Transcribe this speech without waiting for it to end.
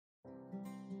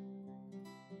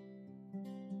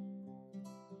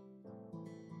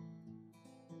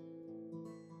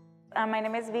My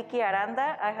name is Vicky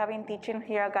Aranda. I have been teaching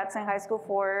here at Gadsden High School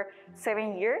for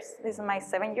 7 years. This is my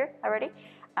 7th year already.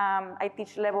 I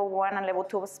teach level 1 and level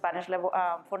 2 of Spanish level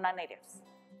for non-natives.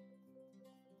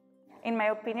 In my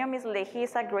opinion, Ms. Leahy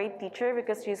is a great teacher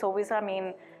because she's always,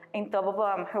 in top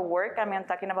of her work.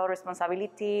 Talking about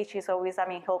responsibility. She's always,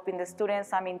 helping the students.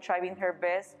 Trying her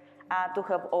best to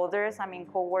help others.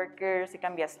 Co-workers. It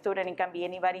can be a student. It can be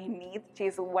anybody in need.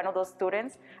 She's one of those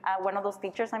students, one of those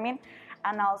teachers.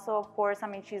 And also, of course,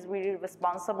 she's really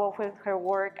responsible with her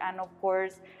work, and of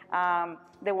course,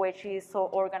 the way she's so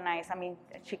organized.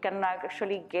 She can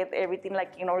actually get everything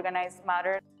like in organized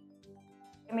manner.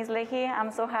 Ms. Leahy,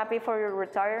 I'm so happy for your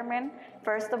retirement,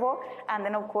 first of all, and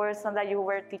then of course that you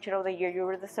were Teacher of the Year,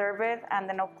 you deserve it, and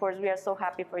then of course we are so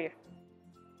happy for you.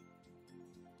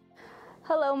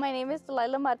 Hello, my name is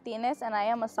Delilah Martinez and I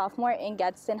am a sophomore in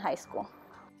Gadsden High School.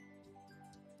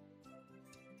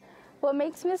 What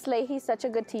makes Ms. Leahy such a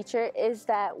good teacher is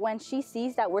that when she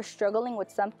sees that we're struggling with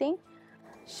something,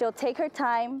 she'll take her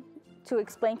time to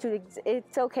explain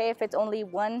it's okay if it's only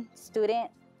one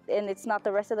student and it's not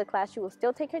the rest of the class. She will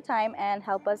still take her time and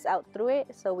help us out through it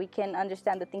so we can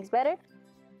understand the things better.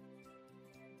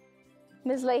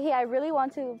 Ms. Leahy, I really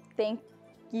want to thank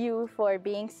you for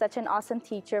being such an awesome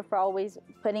teacher, for always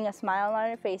putting a smile on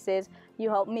our faces. You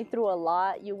helped me through a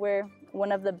lot. You were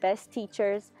one of the best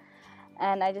teachers,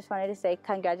 and I just wanted to say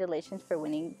congratulations for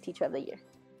winning Teacher of the Year.